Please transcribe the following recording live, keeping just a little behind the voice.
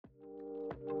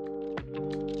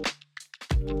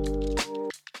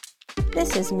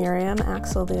This is Miriam,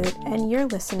 Axel-Lute, and you're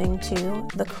listening to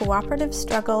The Cooperative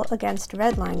Struggle Against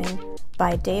Redlining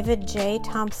by David J.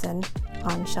 Thompson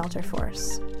on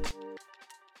Shelterforce.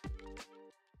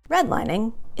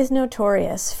 Redlining is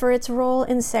notorious for its role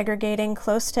in segregating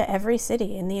close to every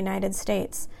city in the United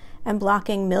States and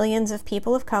blocking millions of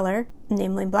people of color,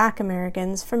 namely Black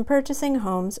Americans, from purchasing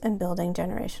homes and building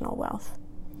generational wealth.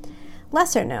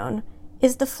 Lesser known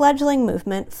is the fledgling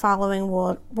movement following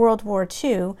World War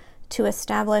II to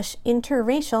establish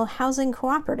interracial housing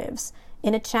cooperatives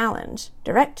in a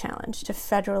direct challenge to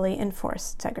federally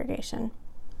enforced segregation.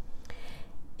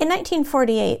 In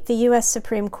 1948, the U.S.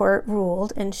 Supreme Court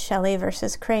ruled in Shelley v.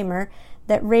 Kramer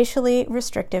that racially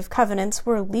restrictive covenants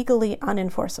were legally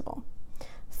unenforceable.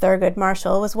 Thurgood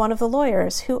Marshall was one of the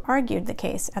lawyers who argued the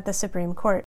case at the Supreme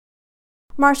Court.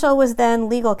 Marshall was then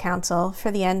legal counsel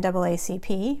for the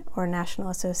NAACP, or National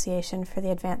Association for the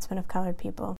Advancement of Colored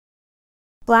People.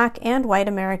 Black and white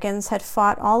Americans had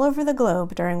fought all over the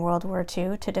globe during World War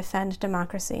II to defend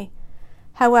democracy.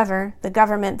 However, the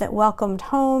government that welcomed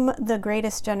home the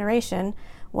greatest generation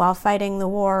while fighting the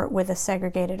war with a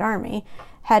segregated army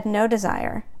had no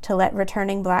desire to let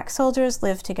returning black soldiers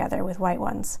live together with white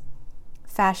ones.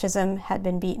 Fascism had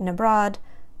been beaten abroad,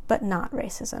 but not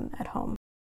racism at home.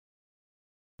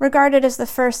 Regarded as the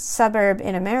first suburb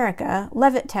in America,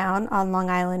 Levittown on Long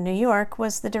Island, New York,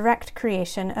 was the direct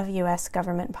creation of U.S.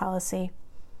 government policy.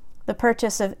 The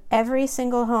purchase of every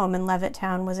single home in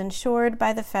Levittown was insured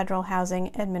by the Federal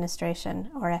Housing Administration,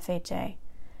 or FHA.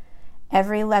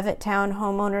 Every Levittown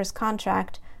homeowner's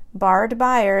contract barred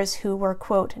buyers who were,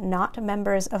 quote, not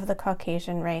members of the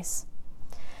Caucasian race.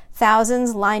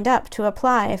 Thousands lined up to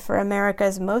apply for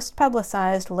America's most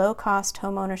publicized low-cost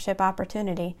homeownership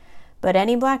opportunity, but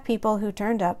any black people who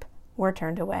turned up were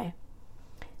turned away.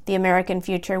 The American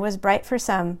future was bright for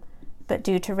some, but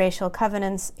due to racial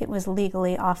covenants, it was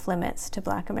legally off-limits to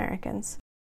black Americans.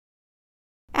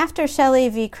 After Shelley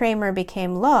v. Kramer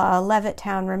became law,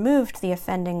 Levittown removed the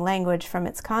offending language from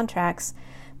its contracts,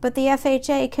 but the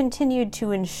FHA continued to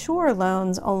insure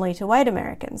loans only to white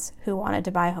Americans who wanted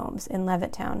to buy homes in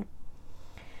Levittown.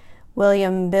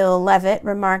 William Bill Levitt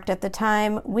remarked at the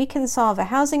time, "We can solve a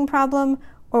housing problem,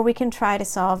 or we can try to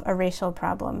solve a racial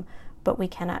problem, but we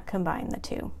cannot combine the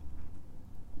two."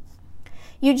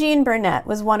 Eugene Burnett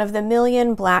was one of the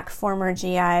million black former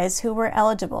GIs who were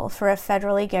eligible for a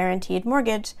federally guaranteed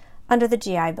mortgage under the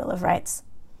GI Bill of Rights.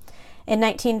 In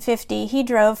 1950, he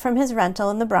drove from his rental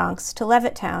in the Bronx to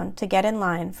Levittown to get in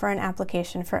line for an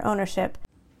application for ownership,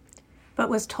 but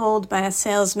was told by a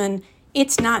salesman,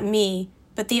 "It's not me,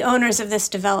 but the owners of this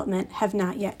development have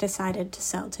not yet decided to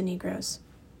sell to Negroes."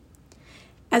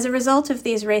 As a result of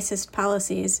these racist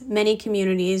policies, many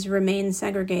communities remain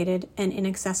segregated and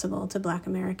inaccessible to Black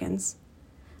Americans.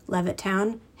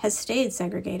 Levittown has stayed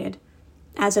segregated.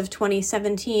 As of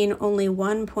 2017, only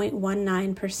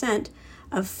 1.19%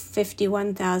 of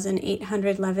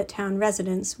 51,800 Levittown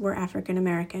residents were African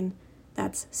American.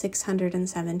 That's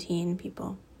 617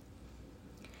 people.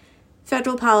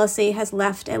 Federal policy has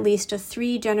left at least a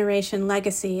 3-generation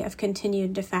legacy of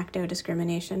continued de facto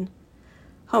discrimination.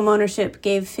 Homeownership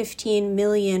gave 15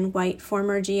 million white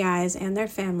former GIs and their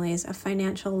families a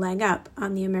financial leg up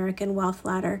on the American wealth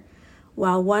ladder,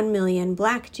 while 1 million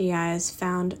black GIs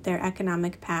found their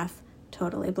economic path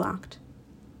totally blocked.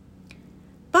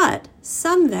 But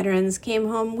some veterans came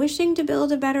home wishing to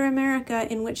build a better America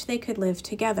in which they could live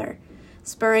together,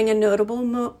 spurring a notable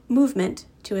movement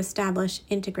to establish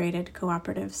integrated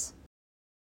cooperatives.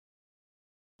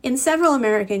 In several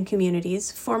American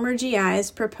communities, former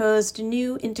GIs proposed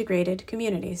new integrated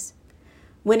communities.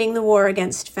 Winning the war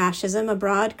against fascism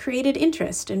abroad created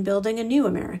interest in building a new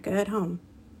America at home.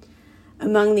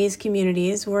 Among these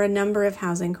communities were a number of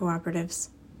housing cooperatives.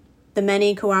 The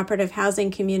many cooperative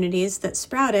housing communities that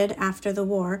sprouted after the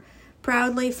war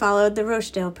proudly followed the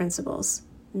Rochdale Principles,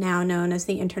 now known as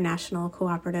the International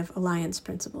Cooperative Alliance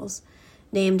Principles,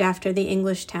 named after the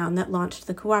English town that launched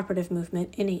the cooperative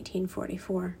movement in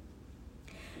 1844.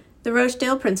 The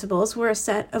Rochdale Principles were a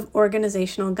set of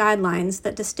organizational guidelines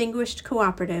that distinguished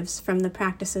cooperatives from the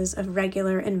practices of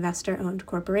regular investor-owned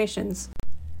corporations,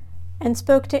 and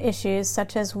spoke to issues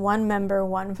such as one member,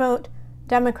 one vote,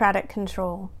 democratic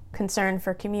control, concern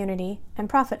for community, and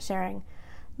profit sharing,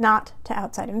 not to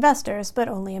outside investors, but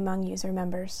only among user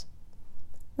members.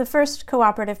 The first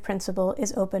cooperative principle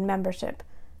is open membership,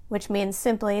 which means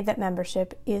simply that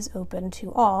membership is open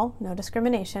to all, no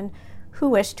discrimination, who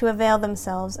wish to avail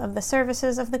themselves of the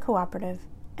services of the cooperative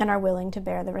and are willing to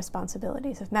bear the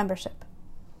responsibilities of membership.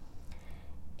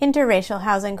 Interracial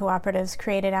housing cooperatives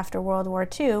created after World War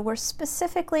II were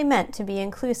specifically meant to be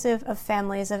inclusive of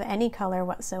families of any color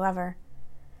whatsoever.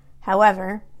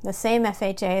 However, the same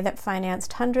FHA that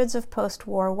financed hundreds of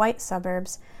post-war white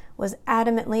suburbs was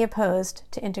adamantly opposed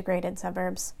to integrated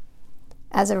suburbs.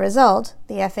 As a result,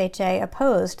 the FHA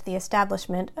opposed the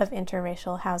establishment of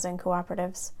interracial housing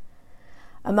cooperatives.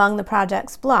 Among the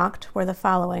projects blocked were the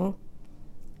following: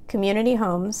 Community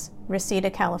Homes, Reseda,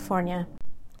 California.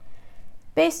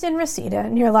 Based in Reseda,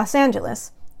 near Los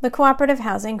Angeles, the Cooperative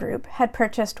Housing Group had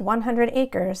purchased 100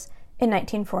 acres in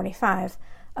 1945,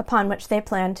 upon which they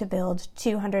planned to build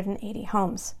 280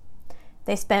 homes.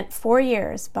 They spent 4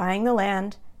 years buying the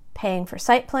land, paying for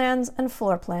site plans and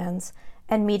floor plans,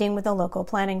 and meeting with the local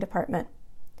planning department.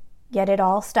 Yet it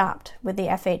all stopped with the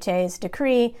FHA's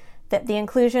decree that the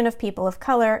inclusion of people of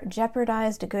color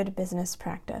jeopardized good business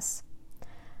practice.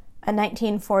 A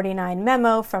 1949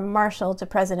 memo from Marshall to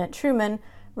President Truman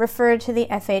referred to the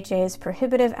FHA's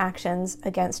prohibitive actions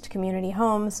against community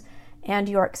homes and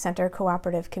York Center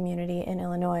Cooperative Community in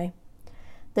Illinois.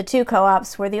 The two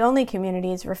co-ops were the only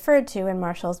communities referred to in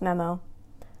Marshall's memo.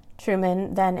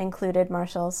 Truman then included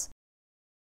Marshall's.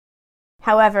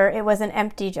 However, it was an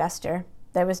empty gesture.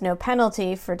 There was no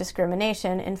penalty for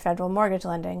discrimination in federal mortgage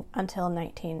lending until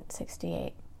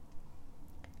 1968.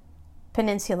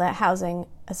 Peninsula Housing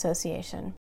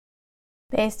Association.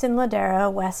 Based in Ladera,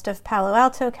 west of Palo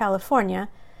Alto, California,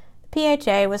 the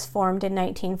PHA was formed in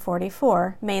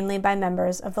 1944, mainly by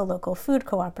members of the local food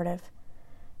cooperative.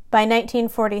 By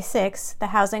 1946, the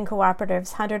housing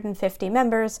cooperative's 150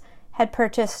 members had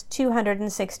purchased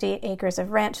 260 acres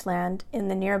of ranch land in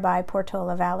the nearby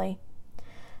Portola Valley.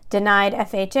 Denied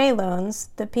FHA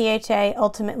loans, the PHA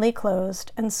ultimately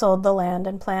closed and sold the land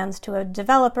and plans to a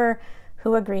developer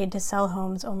who agreed to sell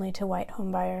homes only to white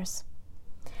homebuyers.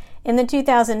 In the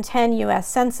 2010 U.S.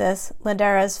 Census,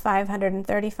 Ladera's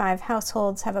 535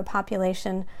 households have a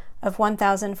population of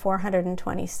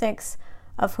 1,426,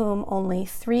 of whom only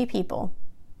 3 people,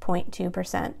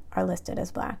 0.2%, are listed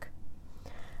as Black.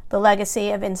 The legacy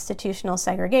of institutional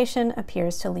segregation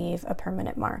appears to leave a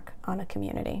permanent mark on a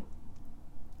community.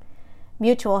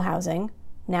 Mutual Housing,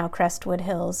 now Crestwood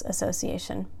Hills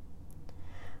Association.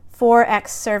 4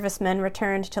 ex-servicemen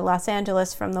returned to Los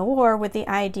Angeles from the war with the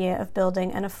idea of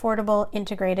building an affordable,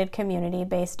 integrated community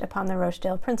based upon the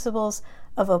Rochdale principles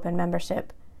of open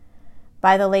membership.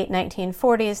 By the late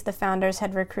 1940s, the founders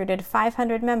had recruited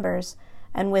 500 members,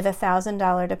 and with a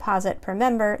 $1,000 deposit per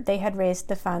member, they had raised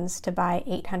the funds to buy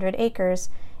 800 acres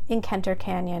in Kenter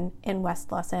Canyon in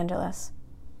West Los Angeles.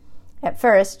 At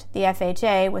first, the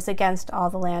FHA was against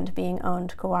all the land being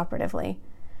owned cooperatively.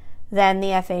 Then the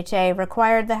FHA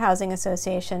required the Housing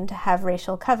Association to have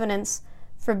racial covenants,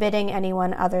 forbidding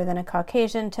anyone other than a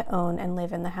Caucasian to own and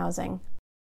live in the housing.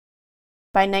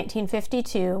 By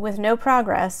 1952, with no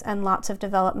progress and lots of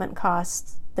development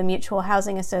costs, the Mutual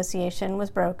Housing Association was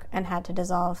broke and had to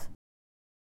dissolve.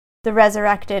 The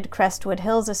resurrected Crestwood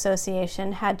Hills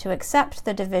Association had to accept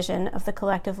the division of the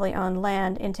collectively owned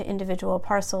land into individual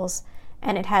parcels,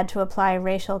 and it had to apply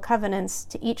racial covenants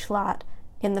to each lot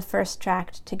in the first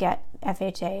tract to get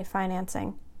FHA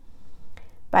financing.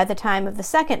 By the time of the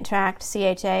second tract,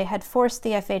 CHA had forced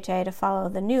the FHA to follow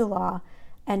the new law,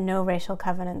 and no racial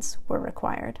covenants were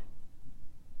required.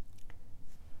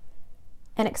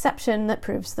 An exception that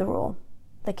proves the rule: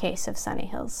 the case of Sunny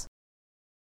Hills.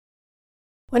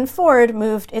 When Ford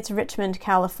moved its Richmond,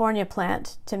 California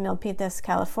plant to Milpitas,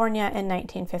 California in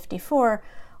 1954,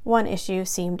 one issue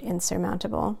seemed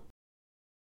insurmountable.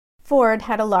 Ford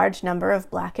had a large number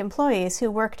of Black employees who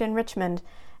worked in Richmond,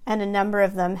 and a number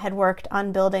of them had worked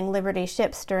on building Liberty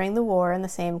ships during the war in the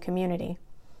same community.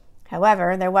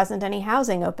 However, there wasn't any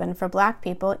housing open for Black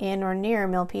people in or near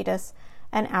Milpitas,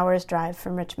 an hour's drive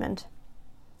from Richmond.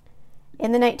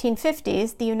 In the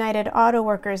 1950s, the United Auto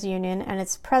Workers Union and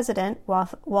its president,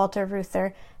 Walter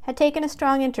Reuther, had taken a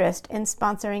strong interest in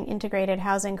sponsoring integrated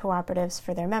housing cooperatives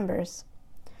for their members.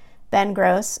 Ben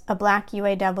Gross, a Black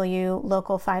UAW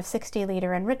Local 560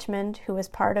 leader in Richmond who was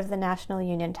part of the National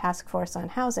Union Task Force on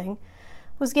Housing,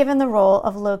 was given the role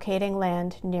of locating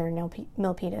land near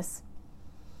Milpitas.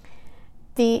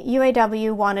 The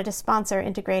UAW wanted to sponsor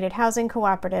integrated housing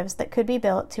cooperatives that could be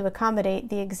built to accommodate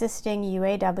the existing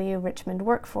UAW Richmond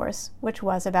workforce, which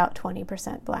was about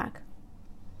 20% Black.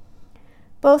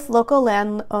 Both local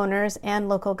landowners and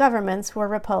local governments were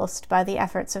repulsed by the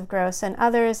efforts of Gross and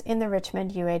others in the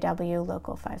Richmond UAW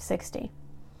Local 560.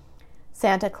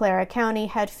 Santa Clara County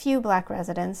had few Black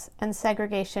residents, and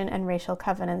segregation and racial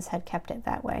covenants had kept it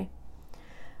that way.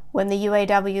 When the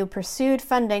UAW pursued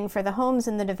funding for the homes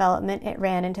in the development, it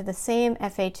ran into the same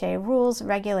FHA rules,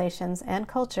 regulations, and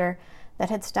culture that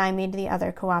had stymied the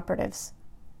other cooperatives.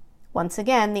 Once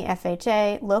again, the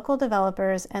FHA, local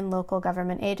developers, and local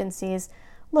government agencies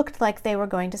looked like they were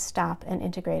going to stop an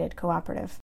integrated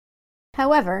cooperative.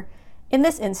 However, in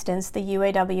this instance, the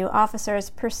UAW officers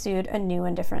pursued a new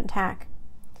and different tack.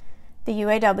 The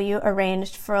UAW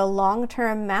arranged for a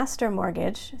long-term master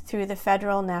mortgage through the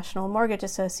Federal National Mortgage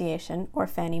Association, or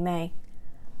Fannie Mae.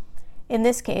 In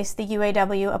this case, the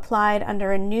UAW applied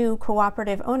under a new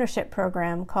cooperative ownership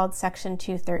program called Section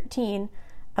 213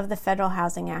 of the Federal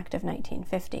Housing Act of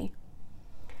 1950.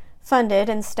 Funded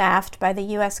and staffed by the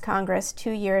U.S. Congress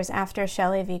 2 years after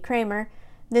Shelley v. Kramer,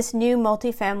 this new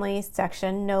multifamily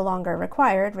section no longer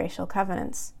required racial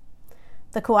covenants.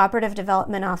 The Cooperative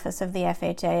Development Office of the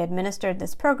FHA administered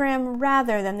this program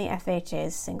rather than the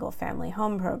FHA's single-family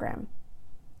home program.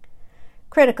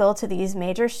 Critical to these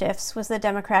major shifts was the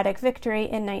Democratic victory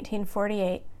in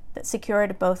 1948 that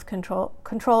secured both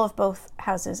control of both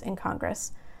houses in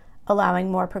Congress, allowing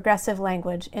more progressive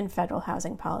language in federal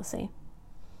housing policy.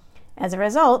 As a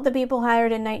result, the people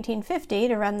hired in 1950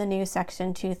 to run the new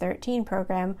Section 213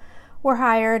 program were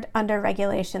hired under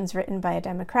regulations written by a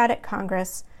Democratic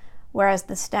Congress, whereas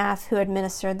the staff who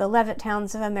administered the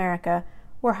Levittowns of America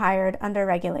were hired under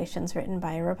regulations written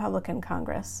by a Republican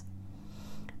Congress.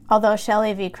 Although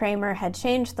Shelley v. Kramer had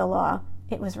changed the law,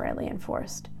 it was rarely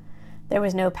enforced. There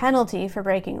was no penalty for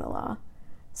breaking the law.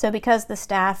 So because the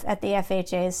staff at the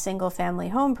FHA's single-family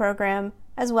home program,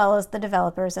 as well as the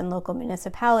developers and local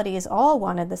municipalities, all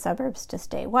wanted the suburbs to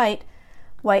stay white,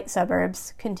 white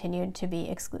suburbs continued to be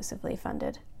exclusively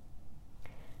funded.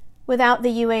 Without the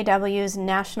UAW's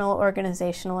national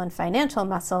organizational and financial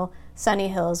muscle, Sunny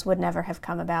Hills would never have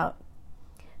come about.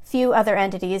 Few other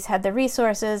entities had the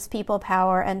resources, people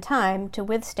power, and time to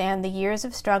withstand the years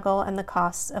of struggle and the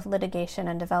costs of litigation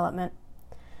and development.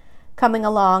 Coming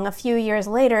along a few years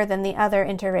later than the other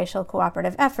interracial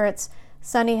cooperative efforts,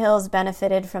 Sunny Hills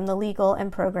benefited from the legal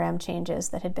and program changes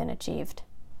that had been achieved.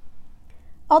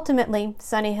 Ultimately,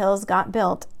 Sunny Hills got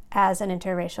built as an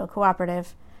interracial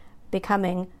cooperative,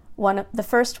 becoming the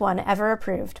first one ever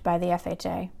approved by the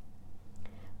FHA.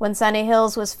 When Sunny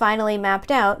Hills was finally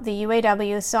mapped out, the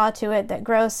UAW saw to it that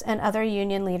Gross and other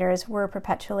union leaders were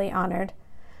perpetually honored.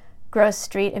 Gross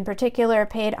Street in particular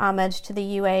paid homage to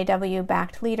the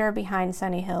UAW-backed leader behind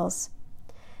Sunny Hills.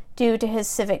 Due to his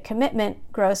civic commitment,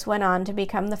 Gross went on to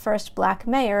become the first black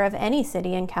mayor of any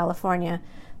city in California,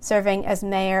 serving as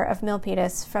mayor of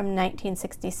Milpitas from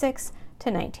 1966 to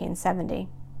 1970.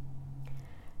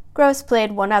 Gross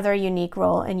played one other unique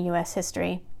role in U.S.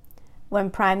 history. When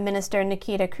Prime Minister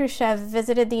Nikita Khrushchev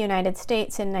visited the United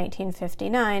States in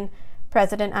 1959,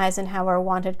 President Eisenhower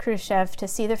wanted Khrushchev to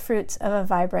see the fruits of a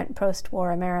vibrant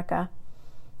post-war America.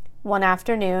 One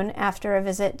afternoon, after a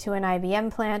visit to an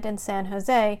IBM plant in San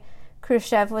Jose,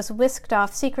 Khrushchev was whisked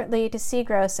off secretly to see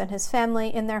Gross and his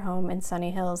family in their home in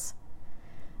Sunny Hills.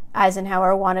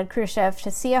 Eisenhower wanted Khrushchev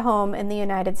to see a home in the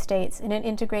United States in an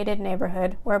integrated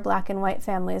neighborhood where black and white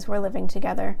families were living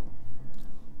together.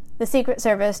 The Secret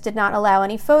Service did not allow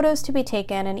any photos to be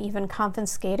taken and even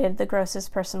confiscated the Gross's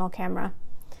personal camera.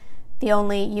 The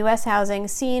only U.S. housing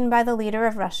seen by the leader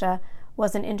of Russia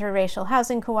was an interracial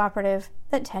housing cooperative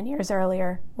that 10 years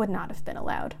earlier would not have been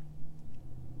allowed.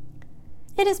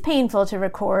 It is painful to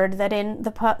record that in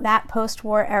that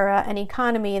post-war era and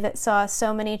economy that saw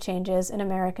so many changes in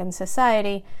American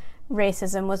society,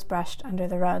 racism was brushed under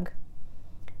the rug.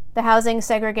 The housing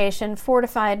segregation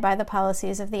fortified by the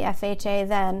policies of the FHA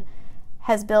then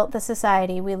has built the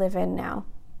society we live in now.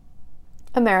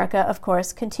 America, of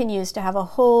course, continues to have a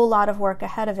whole lot of work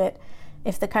ahead of it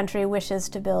if the country wishes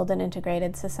to build an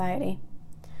integrated society.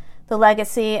 The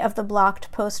legacy of the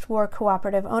blocked post-war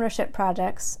cooperative ownership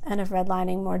projects, and of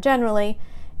redlining more generally,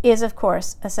 is, of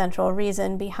course, a central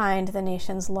reason behind the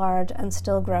nation's large and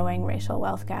still growing racial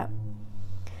wealth gap.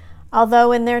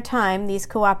 Although in their time these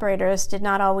cooperators did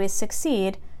not always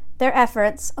succeed, their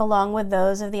efforts, along with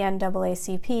those of the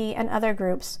NAACP and other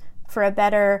groups for a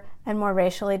better and more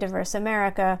racially diverse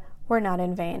America, were not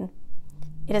in vain.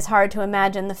 It is hard to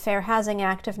imagine the Fair Housing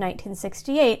Act of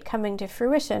 1968 coming to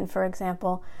fruition, for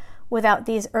example, without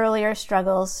these earlier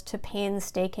struggles to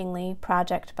painstakingly,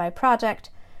 project by project,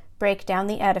 break down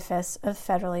the edifice of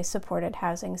federally supported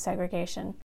housing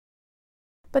segregation.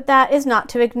 But that is not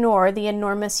to ignore the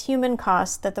enormous human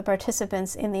cost that the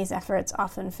participants in these efforts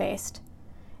often faced.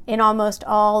 In almost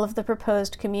all of the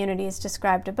proposed communities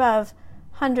described above,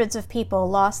 hundreds of people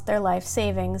lost their life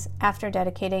savings after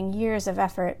dedicating years of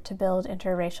effort to build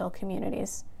interracial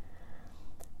communities.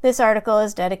 This article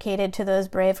is dedicated to those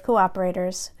brave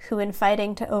cooperators who, in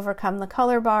fighting to overcome the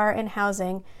color bar in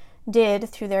housing, did,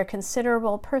 through their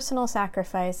considerable personal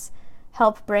sacrifice,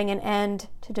 help bring an end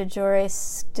to de jure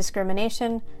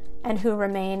discrimination, and who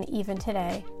remain, even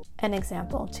today, an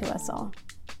example to us all.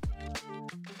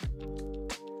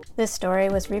 This story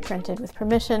was reprinted with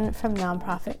permission from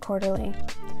Nonprofit Quarterly.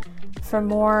 For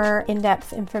more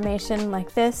in-depth information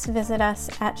like this, visit us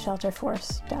at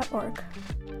shelterforce.org.